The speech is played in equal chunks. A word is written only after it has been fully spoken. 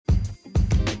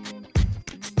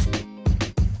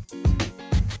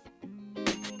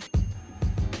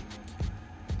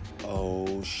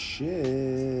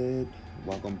shit.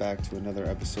 Welcome back to another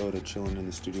episode of Chilling in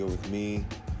the Studio with me.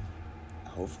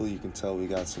 Hopefully you can tell we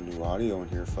got some new audio in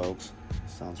here, folks.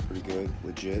 Sounds pretty good,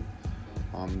 legit.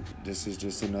 This is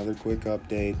just another quick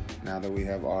update now that we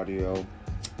have audio.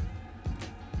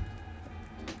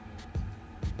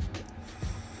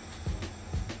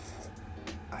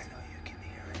 I know you can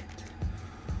hear it.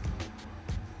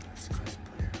 It's crisp,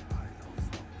 clear audio,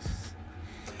 folks.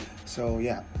 So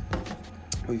yeah,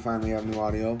 we finally have new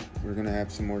audio. We're gonna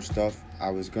have some more stuff.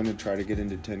 I was gonna try to get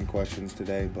into 10 questions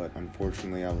today, but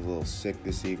unfortunately I was a little sick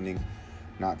this evening,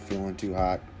 not feeling too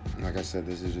hot. Like I said,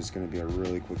 this is just gonna be a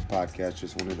really quick podcast.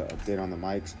 Just wanted to update on the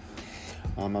mics.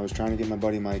 I was trying to get my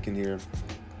buddy Mike in here.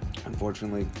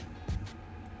 Unfortunately,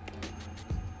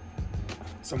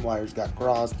 some wires got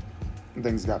crossed,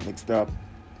 things got mixed up.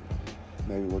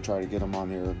 Maybe we'll try to get him on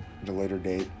here at a later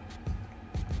date.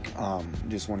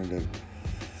 Just wanted to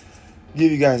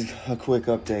give you guys a quick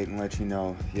update and let you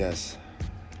know, yes,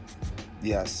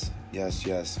 we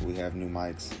have new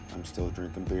mics. I'm still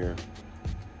drinking beer,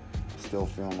 still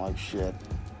feeling like shit,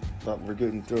 but we're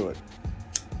getting through it,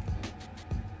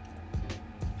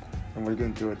 and we're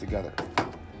getting through it together,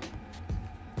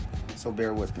 so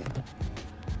bear with me.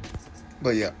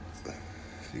 But yeah,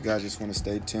 if you guys just want to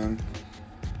stay tuned,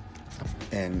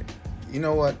 and you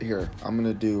know what, here, I'm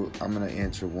gonna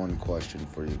answer one question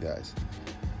for you guys.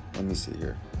 Let me see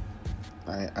here.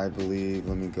 I believe,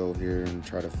 let me go here and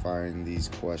try to find these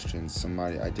questions.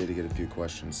 I did get a few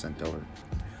questions sent over.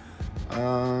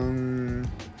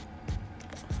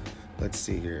 Let's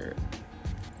see here.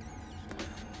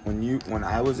 When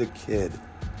I was a kid,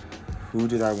 who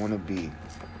did I want to be?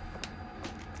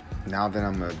 Now that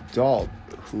I'm an adult,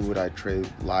 who would I trade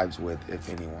lives with, if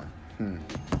anyone?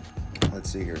 Let's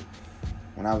see here.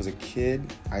 When I was a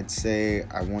kid, I'd say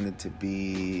I always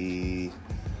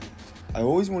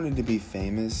wanted to be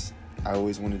famous. I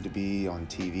always wanted to be on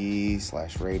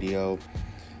TV/radio.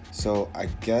 So I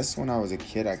guess when I was a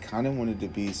kid, I kind of wanted to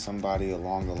be somebody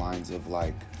along the lines of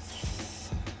like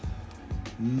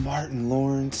Martin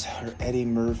Lawrence or Eddie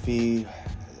Murphy.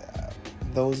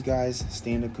 Those guys,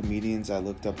 stand-up comedians, I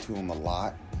looked up to them a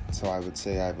lot. So I would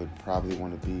say I would probably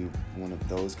want to be one of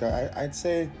those guys. I'd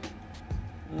say...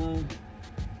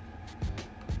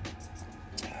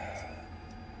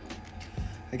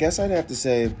 I guess I'd have to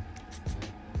say,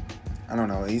 I don't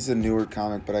know, he's a newer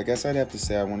comic, but I guess I'd have to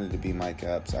say I wanted to be Mike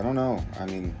Epps. I don't know. I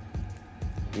mean,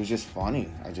 it was just funny.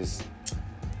 I don't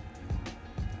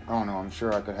know. I'm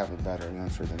sure I could have a better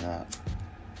answer than that.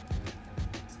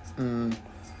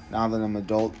 Now that I'm an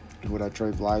adult, who would I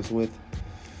trade lives with?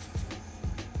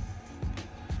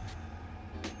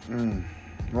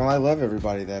 Well, I love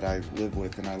everybody that I live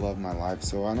with, and I love my life,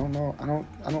 so I don't know. I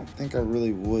don't think I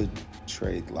really would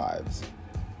trade lives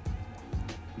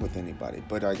with anybody.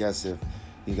 But I guess if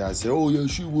you guys say, oh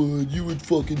yes you would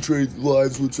fucking trade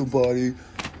lives with somebody,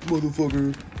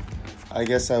 motherfucker, I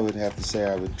guess I would have to say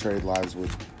I would trade lives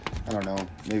with, I don't know,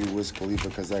 maybe Wiz Khalifa,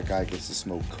 because that guy gets to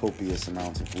smoke copious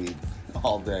amounts of weed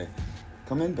all day.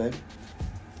 Come in, babe.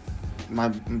 My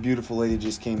beautiful lady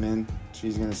just came in.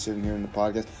 She's gonna sit in here in the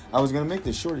podcast. I was gonna make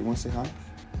this short. You want to say hi?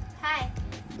 Hi.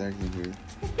 There you hear.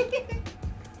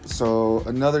 So,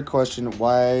 another question,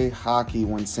 why hockey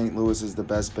when St. Louis is the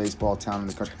best baseball town in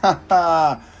the country?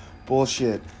 Ha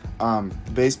bullshit.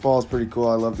 Baseball is pretty cool.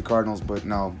 I love the Cardinals, but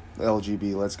no,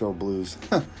 LGB, let's go Blues.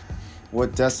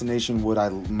 What destination would I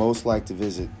most like to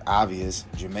visit? Obvious,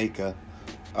 Jamaica.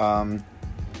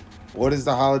 What is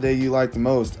the holiday you like the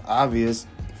most? Obvious,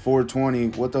 420.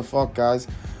 What the fuck, guys?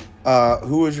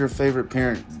 Who is your favorite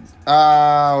parent?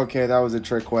 Okay, that was a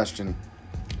trick question.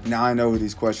 Now I know where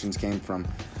these questions came from.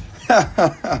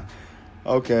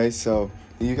 Okay, so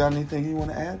you got anything you want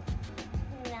to add?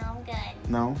 No, I'm good.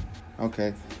 No?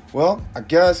 Okay. Well, I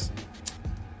guess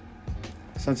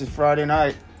since it's Friday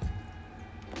night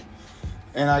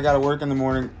and I got to work in the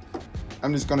morning,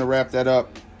 I'm just going to wrap that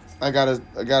up. I got a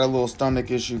little stomach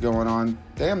issue going on.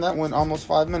 Damn, that went almost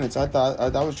 5 minutes. I thought I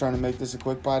was trying to make this a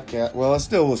quick podcast. Well, it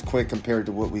still was quick compared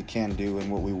to what we can do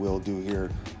and what we will do here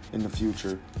in the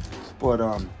future. But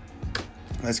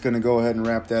that's going to go ahead and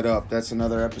wrap that up. That's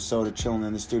another episode of Chilling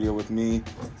in the Studio with me.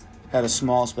 Had a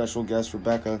small special guest,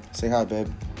 Rebecca. Say hi,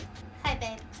 babe. Hi,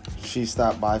 babe. She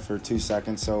stopped by for 2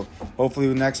 seconds. So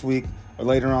hopefully next week or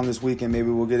later on this weekend, maybe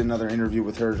we'll get another interview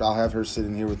with her. I'll have her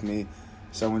sitting here with me.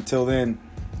 So until then,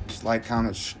 just like,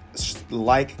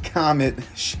 comment,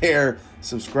 share,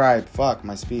 subscribe. Fuck,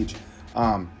 my speech.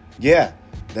 Yeah,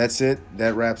 that's it.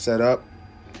 That wraps that up.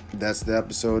 That's the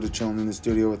episode of Chilling in the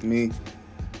Studio with me.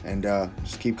 And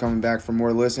just keep coming back for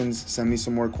more listens. Send me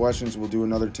some more questions. We'll do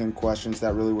another 10 questions.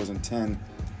 That really wasn't 10.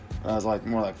 I was like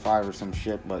more like 5 or some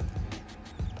shit, but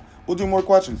we'll do more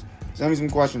questions. Send me some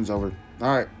questions over.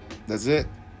 All right, that's it.